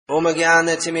Om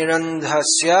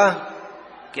Jnanatimirandhasya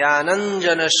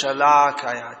Jnananjana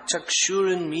Shalakaya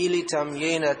Chakshurun Militam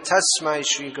Yena Tasmai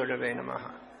Shri Gurave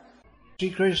Namaha. Shri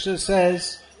Krishna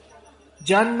says,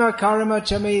 Janma karma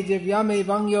chame divyame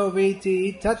vangyo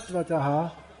veti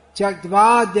tatvataha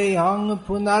tyaktva dehang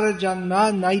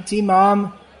punarjanma naiti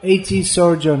mam eti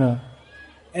sorjana.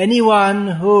 Anyone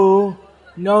who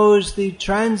knows the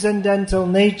transcendental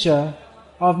nature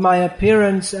of my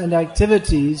appearance and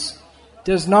activities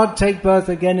does not take birth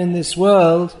again in this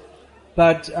world,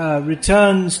 but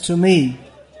returns to me.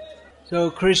 So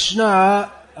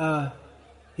Krishna,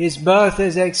 his birth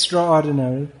is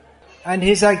extraordinary, and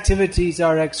his activities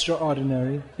are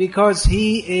extraordinary, because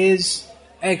he is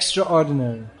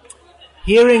extraordinary.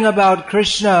 Hearing about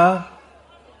Krishna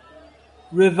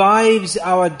revives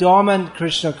our dormant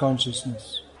Krishna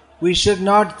consciousness. We should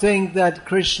not think that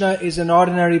Krishna is an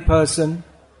ordinary person,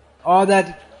 or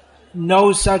that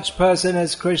no such person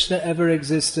as Krishna ever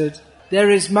existed. There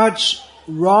is much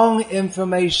wrong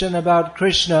information about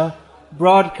Krishna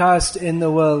broadcast in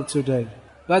the world today.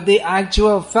 But the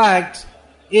actual fact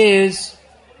is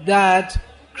that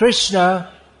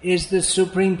Krishna is the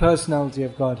Supreme Personality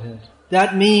of Godhead.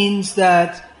 That means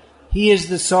that He is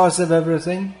the source of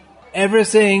everything.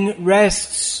 Everything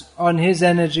rests on His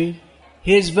energy.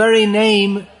 His very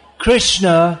name,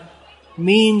 Krishna,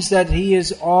 means that He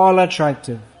is all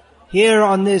attractive. Here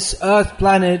on this earth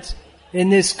planet, in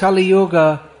this Kali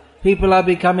Yuga, people are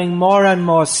becoming more and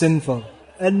more sinful.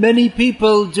 And many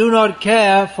people do not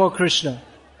care for Krishna.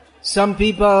 Some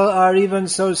people are even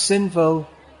so sinful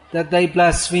that they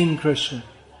blaspheme Krishna.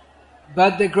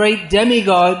 But the great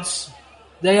demigods,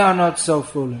 they are not so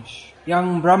foolish.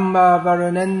 Yang Brahma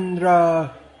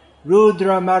Varunendra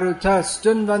Rudra Maruta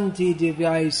Stunvanti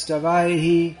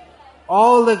Divyaistavaihi.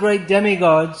 All the great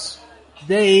demigods,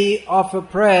 they offer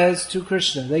prayers to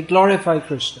Krishna. They glorify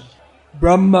Krishna.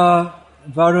 Brahma,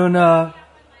 Varuna,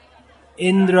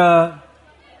 Indra,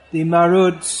 the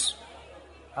Maruts,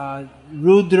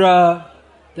 Rudra,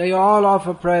 they all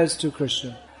offer prayers to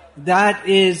Krishna. That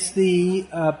is the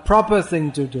proper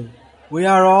thing to do. We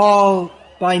are all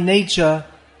by nature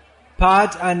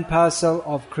part and parcel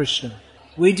of Krishna.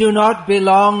 We do not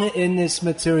belong in this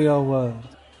material world.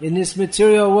 In this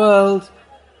material world,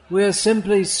 we are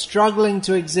simply struggling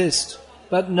to exist,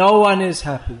 but no one is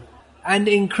happy. And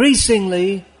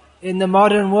increasingly, in the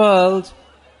modern world,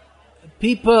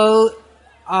 people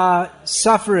are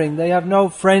suffering. They have no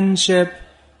friendship,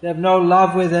 they have no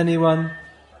love with anyone.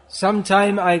 Some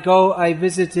time ago, I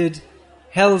visited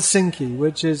Helsinki,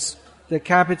 which is the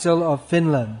capital of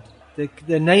Finland.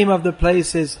 The name of the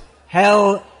place is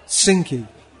Helsinki,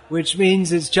 which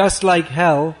means it's just like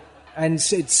hell, and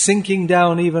it's sinking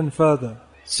down even further.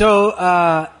 So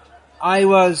I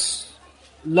was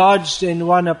lodged in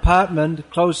one apartment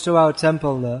close to our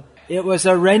temple there. It was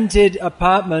a rented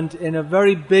apartment in a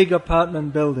very big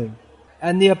apartment building.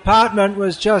 And the apartment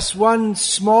was just one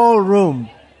small room.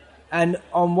 And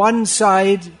on one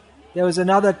side there was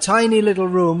another tiny little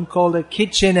room called a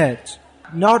kitchenette.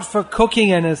 Not for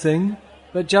cooking anything,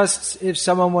 but just if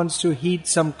someone wants to heat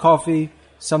some coffee,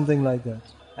 something like that.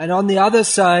 And on the other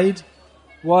side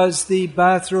was the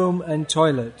bathroom and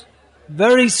toilet.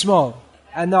 Very small.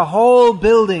 And the whole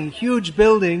building, huge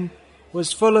building,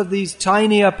 was full of these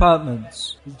tiny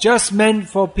apartments. Just meant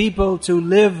for people to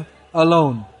live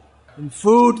alone. And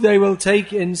food they will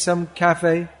take in some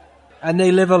cafe, and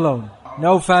they live alone.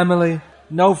 No family,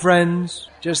 no friends.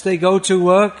 Just they go to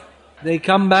work, they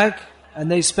come back,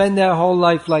 and they spend their whole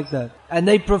life like that. And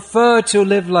they prefer to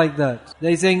live like that.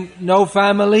 They think, no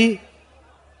family,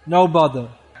 no bother.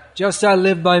 Just I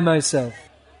live by myself.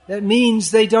 That means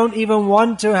they don't even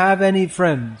want to have any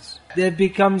friends. They've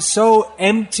become so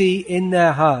empty in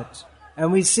their heart.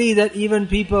 And we see that even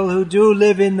people who do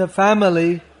live in the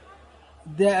family,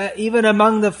 even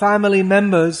among the family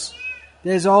members,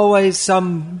 there's always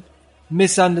some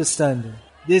misunderstanding.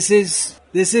 This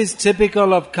is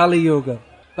typical of Kali Yuga.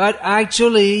 But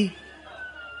actually,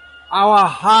 our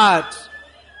heart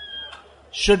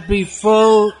should be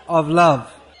full of love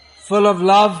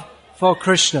for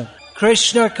Krishna.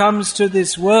 Krishna comes to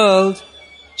this world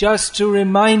just to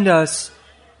remind us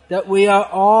that we are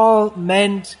all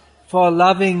meant for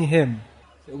loving Him.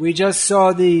 We just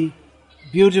saw the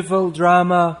beautiful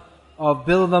drama of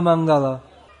Bilva Mangala.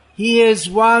 He is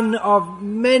one of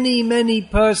many, many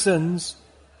persons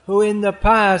who in the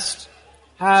past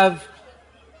have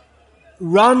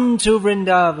run to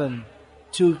Vrindavan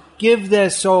to give their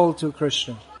soul to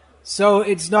Krishna. So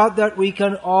it's not that we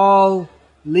can all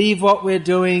leave what we're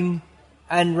doing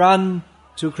and run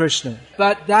to Krishna.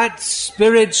 But that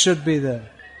spirit should be there.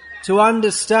 To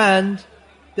understand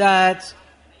that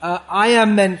I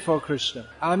am meant for Krishna.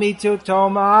 Amito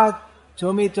Toma,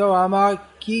 Tomito Ama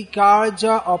Ki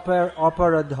Karja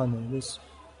Aparadhana. This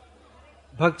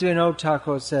Bhaktivinoda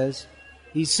Thakur says,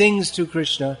 he sings to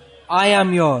Krishna, I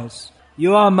am yours,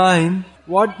 you are mine.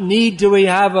 What need do we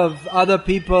have of other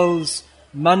people's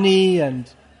money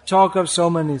and talk of so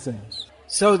many things?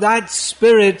 So that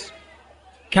spirit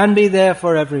can be there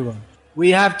for everyone. We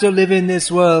have to live in this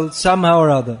world somehow or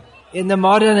other. In the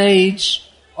modern age,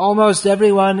 almost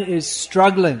everyone is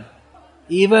struggling.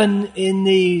 Even in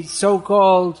the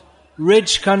so-called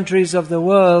rich countries of the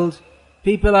world,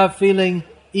 people are feeling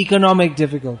economic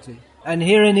difficulty. And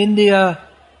here in India,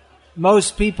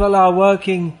 most people are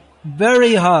working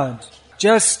very hard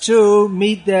just to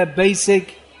meet their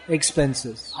basic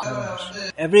expenses.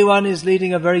 Everyone is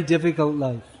leading a very difficult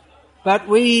life. But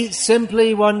we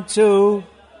simply want to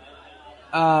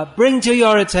bring to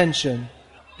your attention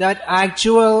that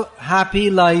actual happy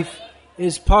life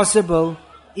is possible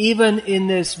even in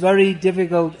this very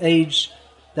difficult age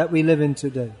that we live in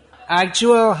today.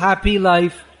 Actual happy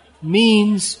life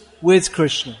means with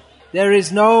Krishna. There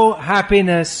is no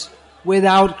happiness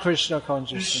without Krishna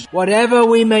consciousness. Whatever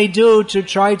we may do to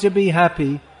try to be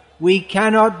happy, we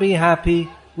cannot be happy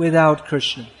without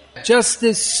Krishna. Just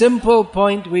this simple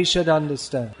point we should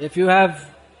understand. If you have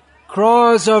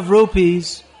crores of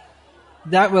rupees,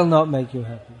 that will not make you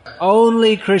happy.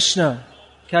 Only Krishna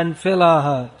can fill our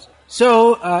heart.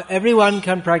 So, everyone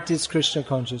can practice Krishna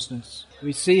consciousness.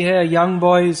 We see here young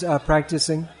boys are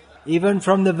practicing. Even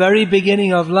from the very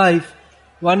beginning of life,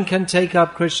 one can take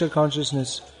up Krishna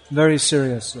consciousness very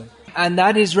seriously. And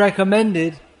that is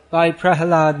recommended by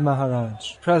Prahlad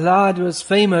Maharaj. Prahlad was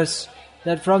famous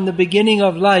that from the beginning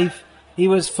of life, he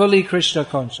was fully Krishna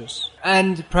conscious.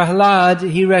 And Prahlad,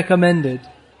 he recommended,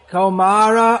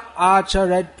 Kaumara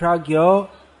acharet pragyo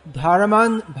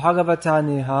dharman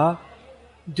bhagavataniha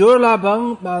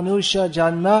durlabham manusha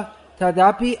janma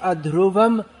tadapi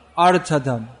adhruvam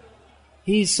arthadam.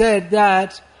 He said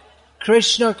that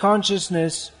Krishna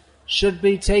consciousness should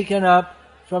be taken up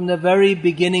from the very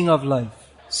beginning of life.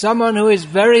 Someone who is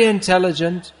very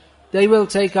intelligent, they will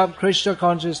take up Krishna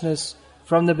consciousness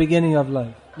from the beginning of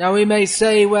life. Now we may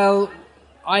say, well,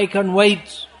 I can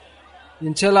wait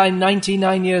until I'm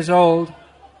 99 years old,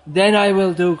 then I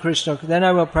will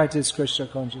practice Krishna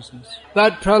consciousness.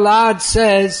 But Prahlad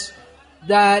says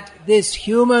that this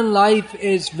human life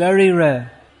is very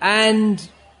rare and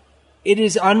it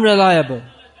is unreliable.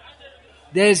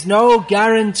 There's no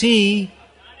guarantee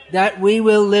that we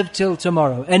will live till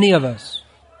tomorrow, any of us.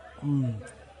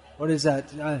 What is that?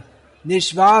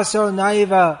 Nishvasa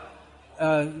naiva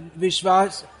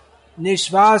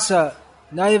nishvasa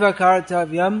naiva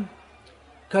kartavyam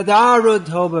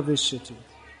kadarudho bhavishyati.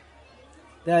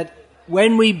 That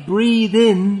when we breathe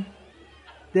in,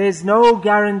 there's no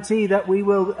guarantee that we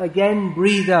will again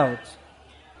breathe out.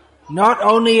 Not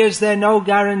only is there no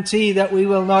guarantee that we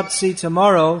will not see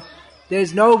tomorrow,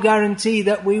 there's no guarantee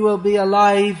that we will be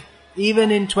alive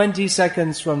even in 20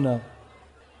 seconds from now.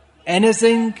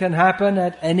 Anything can happen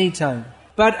at any time.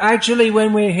 But actually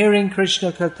when we're hearing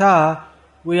Krishna katha,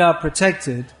 we are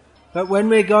protected. But when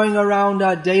we're going around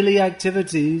our daily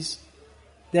activities,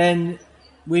 then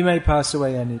we may pass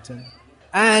away anytime.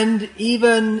 And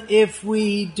even if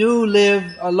we do live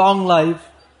a long life,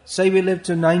 say we live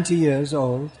to 90 years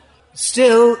old,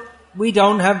 still we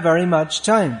don't have very much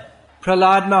time.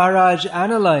 Prahlad Maharaj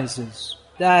analyzes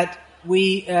that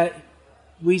we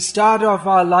start off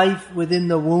our life within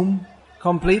the womb,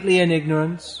 completely in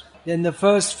ignorance. In the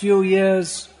first few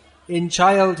years in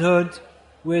childhood,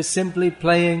 we're simply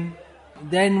playing.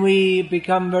 Then we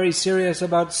become very serious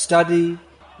about study.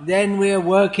 Then we're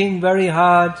working very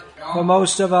hard for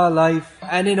most of our life.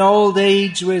 And in old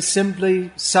age, we're simply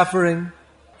suffering.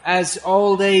 As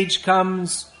old age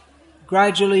comes,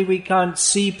 gradually we can't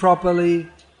see properly.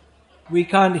 We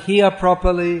can't hear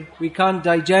properly, we can't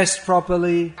digest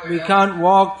properly, we can't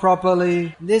walk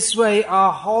properly. This way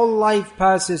our whole life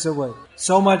passes away.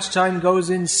 So much time goes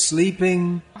in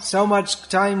sleeping, so much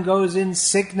time goes in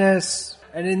sickness.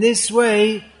 And in this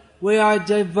way, we are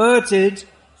diverted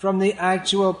from the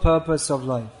actual purpose of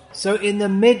life. So in the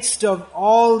midst of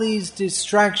all these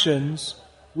distractions,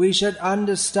 we should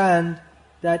understand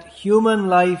that human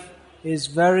life is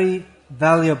very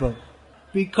valuable.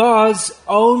 Because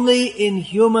only in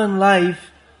human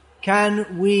life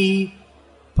can we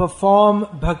perform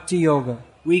bhakti yoga.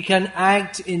 We can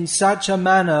act in such a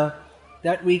manner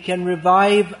that we can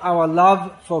revive our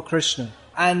love for Krishna.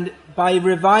 And by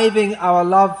reviving our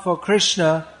love for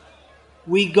Krishna,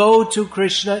 we go to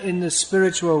Krishna in the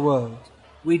spiritual world.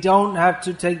 We don't have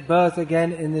to take birth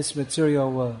again in this material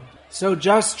world. So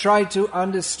just try to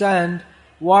understand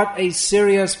what a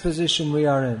serious position we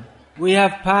are in. We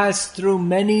have passed through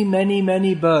many, many,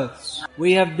 many births.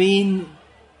 We have been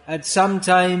at some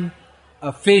time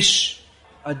a fish,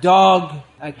 a dog,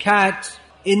 a cat,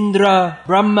 Indra,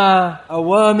 Brahma, a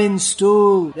worm in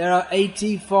stool. There are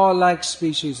 84 lakh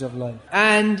species of life.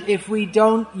 And if we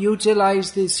don't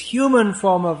utilize this human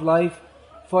form of life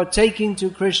for taking to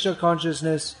Krishna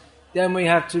consciousness, then we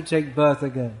have to take birth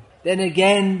again. Then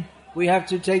again, we have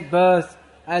to take birth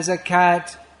as a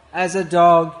cat, as a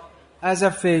dog, as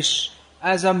a fish,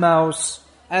 as a mouse,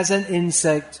 as an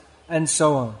insect, and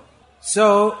so on.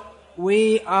 So,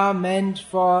 we are meant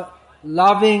for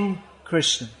loving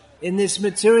Krishna. In this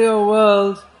material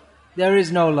world, there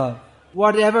is no love.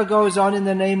 Whatever goes on in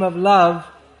the name of love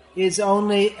is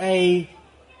only a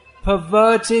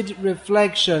perverted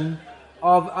reflection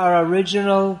of our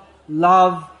original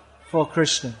love for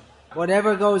Krishna.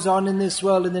 Whatever goes on in this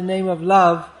world in the name of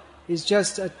love is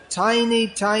just a tiny,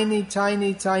 tiny,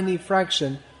 tiny, tiny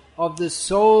fraction of the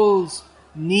soul's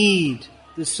need,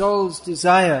 the soul's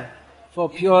desire for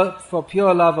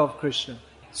pure love of Krishna.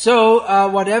 So,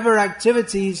 whatever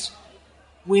activities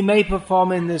we may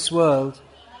perform in this world,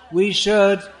 we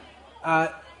should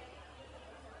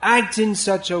act in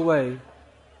such a way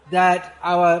that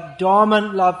our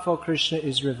dormant love for Krishna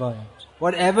is revived.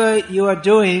 Whatever you are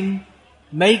doing,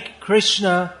 make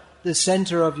Krishna the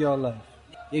center of your life.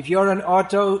 If you're an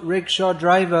auto rickshaw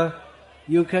driver,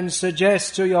 you can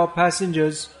suggest to your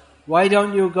passengers, why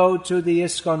don't you go to the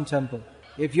ISKCON temple?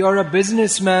 If you're a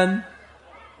businessman,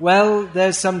 well,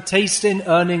 there's some taste in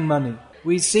earning money.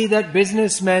 We see that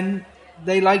businessmen,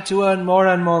 they like to earn more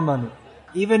and more money.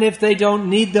 Even if they don't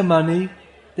need the money,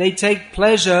 they take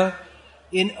pleasure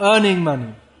in earning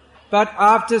money. But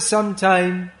after some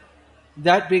time,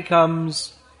 that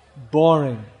becomes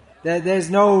boring. There's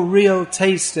no real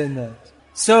taste in that.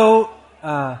 So,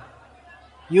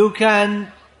 you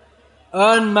can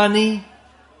earn money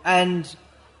and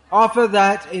offer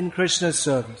that in Krishna's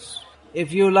service.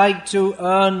 If you like to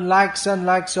earn lakhs and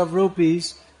lakhs of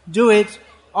rupees, do it,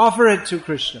 offer it to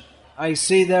Krishna. I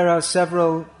see there are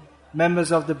several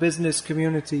members of the business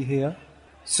community here.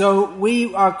 So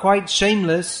we are quite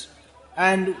shameless,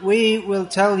 and we will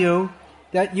tell you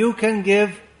that you can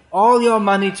give all your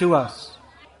money to us.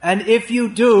 And if you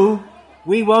do,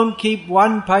 we won't keep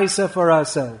one paisa for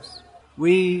ourselves.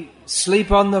 We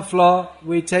sleep on the floor,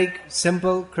 we take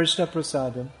simple Krishna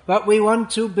prasadam, but we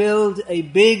want to build a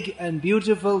big and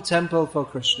beautiful temple for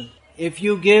Krishna. If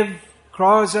you give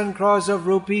crores and crores of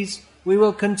rupees, we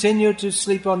will continue to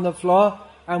sleep on the floor,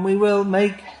 and we will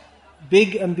make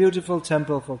big and beautiful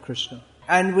temple for Krishna.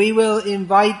 And we will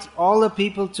invite all the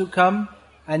people to come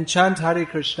and chant Hare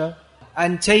Krishna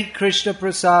and take Krishna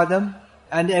prasadam,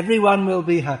 and everyone will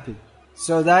be happy.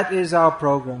 So that is our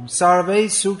program. Sarve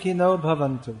Sukhino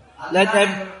Bhavantu.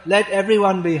 Let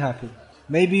everyone be happy.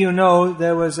 Maybe you know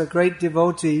there was a great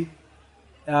devotee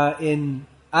in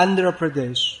Andhra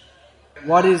Pradesh.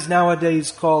 What is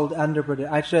nowadays called Andhra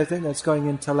Pradesh. Actually, I think that's going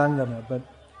in Telangana. But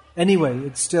anyway,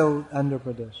 it's still Andhra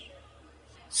Pradesh.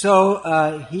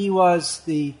 So he was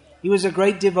a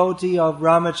great devotee of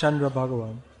Ramachandra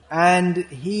Bhagavan. And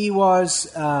he was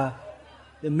the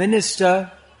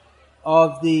minister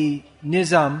of the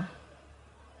Nizam.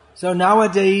 So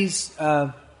nowadays,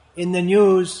 in the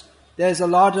news, there's a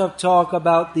lot of talk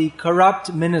about the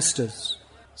corrupt ministers.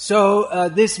 So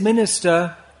this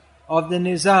minister of the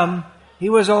Nizam, he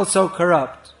was also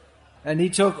corrupt. And he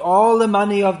took all the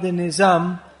money of the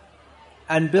Nizam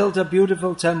and built a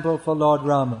beautiful temple for Lord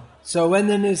Rama. So when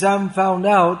the Nizam found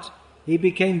out, he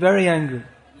became very angry.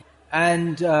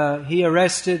 And he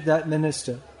arrested that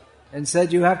minister and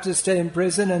said, you have to stay in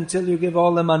prison until you give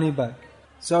all the money back.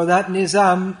 So that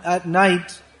Nizam, at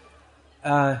night,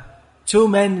 two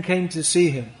men came to see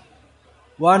him.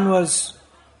 One was,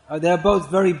 they're both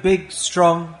very big,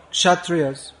 strong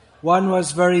Kshatriyas. One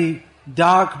was very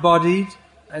dark-bodied,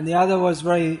 and the other was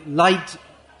very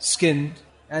light-skinned.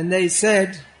 And they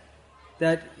said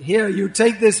that, here, you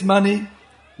take this money,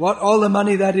 all the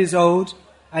money that is owed,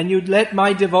 and you let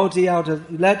our devotee out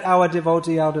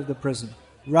of the prison.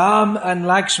 Ram and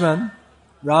Lakshman,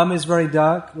 Ram is very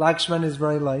dark, Lakshman is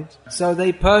very light. So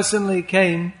they personally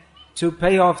came to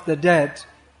pay off the debt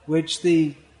which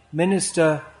the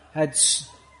minister had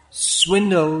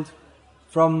swindled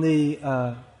from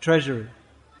the treasury.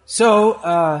 So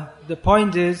the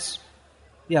point is,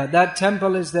 that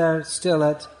temple is there still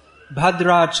at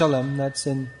Bhadrachalam, that's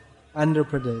in Andhra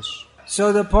Pradesh.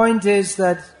 So the point is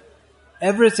that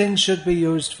everything should be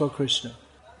used for Krishna,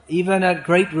 even at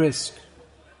great risk.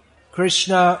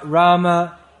 Krishna,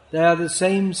 Rama, They are the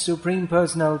same Supreme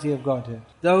Personality of Godhead.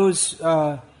 Those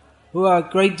who are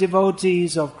great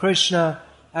devotees of Krishna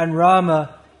and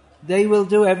Rama, they will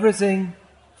do everything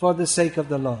for the sake of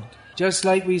the Lord. Just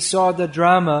like we saw the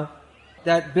drama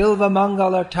that Bilva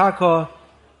Mangala Thakur,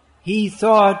 he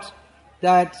thought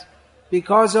that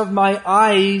because of my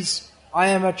eyes, I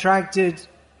am attracted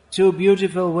to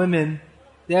beautiful women.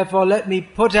 Therefore, let me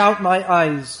put out my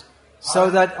eyes so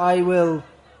that I will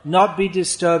not be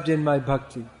disturbed in my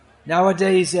bhakti.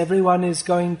 Nowadays, everyone is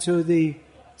going to the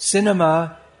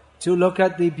cinema to look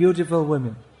at the beautiful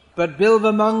women. But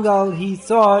Bilva Mangal, he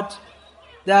thought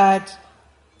that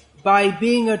by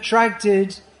being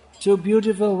attracted to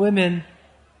beautiful women,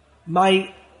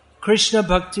 my Krishna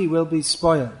bhakti will be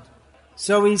spoiled.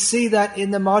 So we see that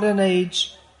in the modern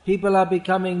age, people are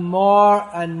becoming more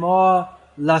and more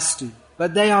lusty,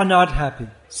 but they are not happy.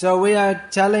 So we are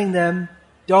telling them,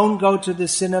 don't go to the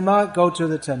cinema, go to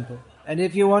the temple. And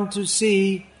if you want to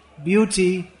see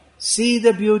beauty, see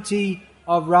the beauty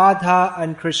of Radha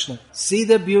and Krishna. See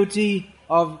the beauty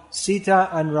of Sita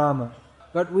and Rama.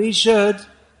 But we should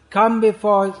come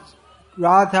before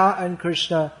Radha and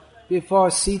Krishna,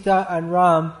 before Sita and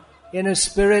Ram, in a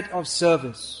spirit of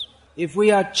service. If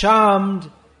we are charmed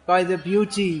by the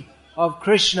beauty of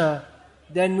Krishna,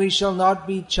 then we shall not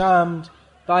be charmed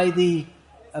by the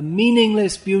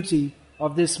meaningless beauty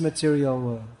of this material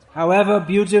world. However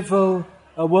beautiful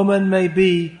a woman may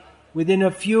be, within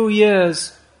a few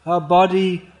years her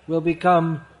body will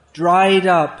become dried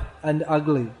up and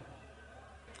ugly.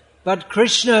 But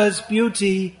Krishna's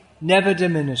beauty never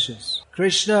diminishes.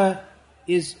 Krishna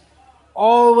is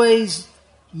always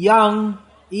young,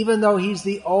 even though he's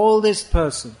the oldest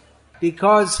person,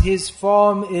 because his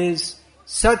form is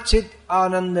Satchit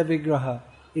Ananda Vigraha.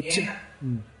 It's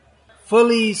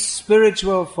fully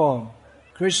spiritual form.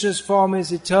 Krishna's form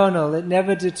is eternal, it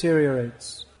never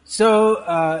deteriorates.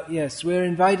 So, yes, we're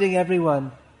inviting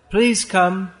everyone, please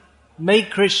come,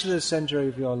 make Krishna the center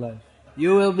of your life.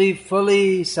 You will be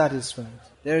fully satisfied.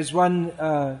 There's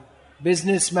one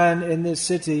businessman in this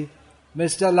city,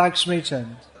 Mr. Lakshmi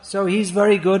Chand. So he's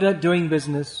very good at doing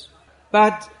business.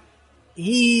 But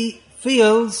he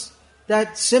feels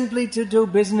that simply to do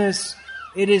business,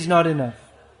 it is not enough.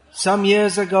 Some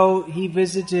years ago, he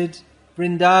visited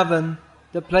Vrindavan,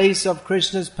 the place of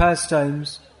Krishna's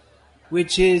pastimes,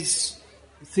 which is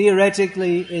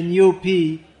theoretically in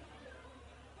UP,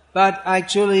 but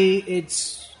actually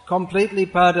it's completely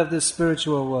part of the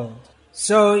spiritual world.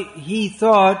 So he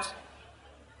thought,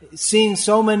 seeing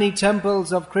so many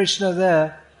temples of Krishna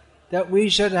there, that we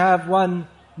should have one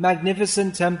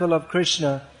magnificent temple of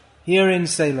Krishna here in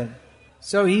Salem.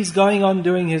 So he's going on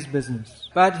doing his business.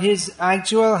 But his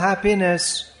actual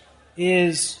happiness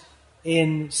is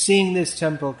in seeing this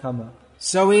temple come up.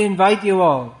 So we invite you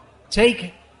all,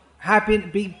 be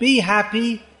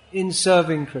happy in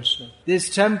serving Krishna.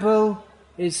 This temple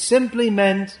is simply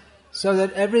meant so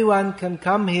that everyone can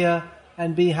come here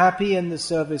and be happy in the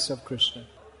service of Krishna.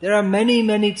 There are many,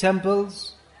 many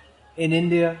temples in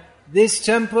India. This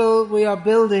temple we are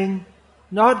building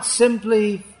not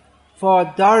simply for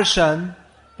darshan,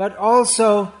 but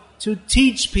also to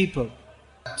teach people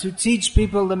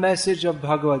the message of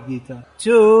Bhagavad Gita,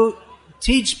 to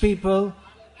teach people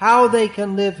how they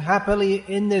can live happily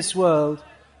in this world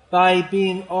by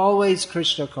being always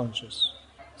Krishna conscious.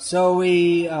 So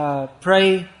we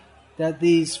pray that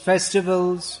these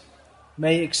festivals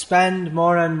may expand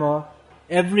more and more.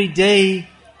 Every day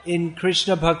in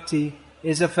Krishna Bhakti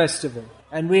is a festival.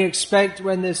 And we expect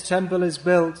when this temple is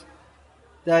built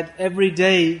that every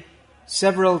day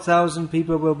several thousand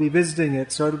people will be visiting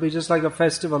it. So it'll be just like a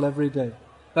festival every day.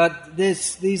 But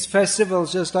these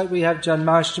festivals, just like we have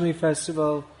Janmastami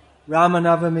festival,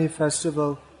 Ramanavami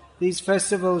festival, these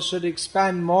festivals should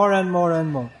expand more and more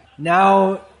and more.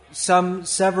 Now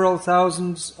several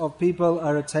thousands of people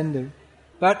are attending.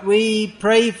 But we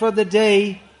pray for the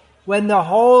day when the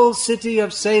whole city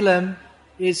of Salem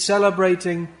is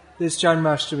celebrating this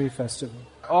Janmashtami festival.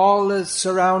 All the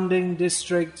surrounding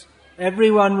district,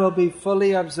 everyone will be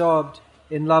fully absorbed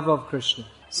in love of Krishna.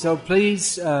 So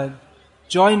please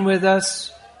join with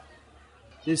us.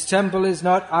 This temple is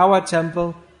not our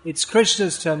temple, it's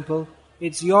Krishna's temple.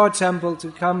 It's your temple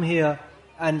to come here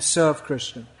and serve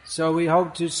Krishna. So we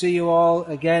hope to see you all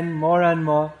again more and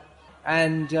more,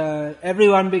 and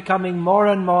everyone becoming more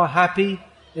and more happy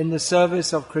in the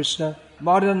service of Krishna.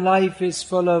 Modern life is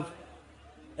full of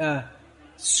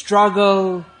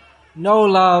struggle, no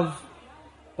love,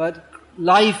 but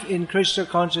life in Krishna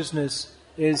consciousness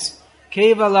is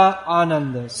Kevala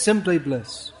Ananda, simply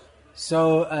bliss.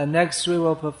 So next we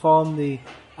will perform the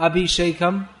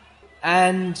Abhishekam,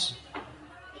 and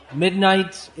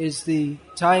midnight is the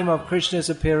time of Krishna's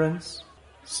appearance.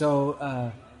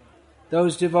 So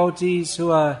those devotees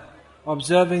who are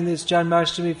observing this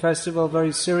Janmastami festival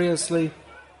very seriously,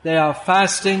 they are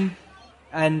fasting,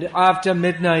 and after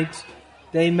midnight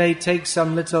they may take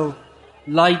some little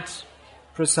light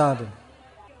prasadam.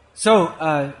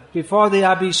 So before the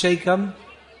Abhishekam,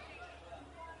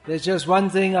 there's just one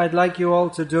thing I'd like you all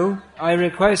to do. I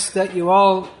request that you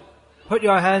all put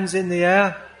your hands in the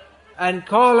air and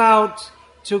call out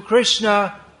to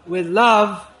Krishna with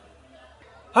love,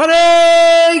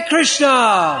 Hare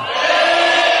Krishna!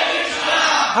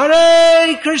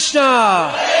 Hare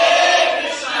Krishna!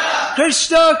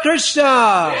 Krishna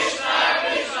Krishna!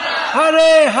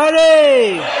 Hare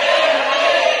Hare!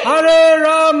 Hare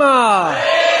Rama!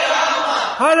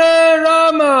 Hare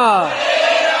Rama!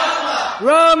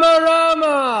 Rama Rama!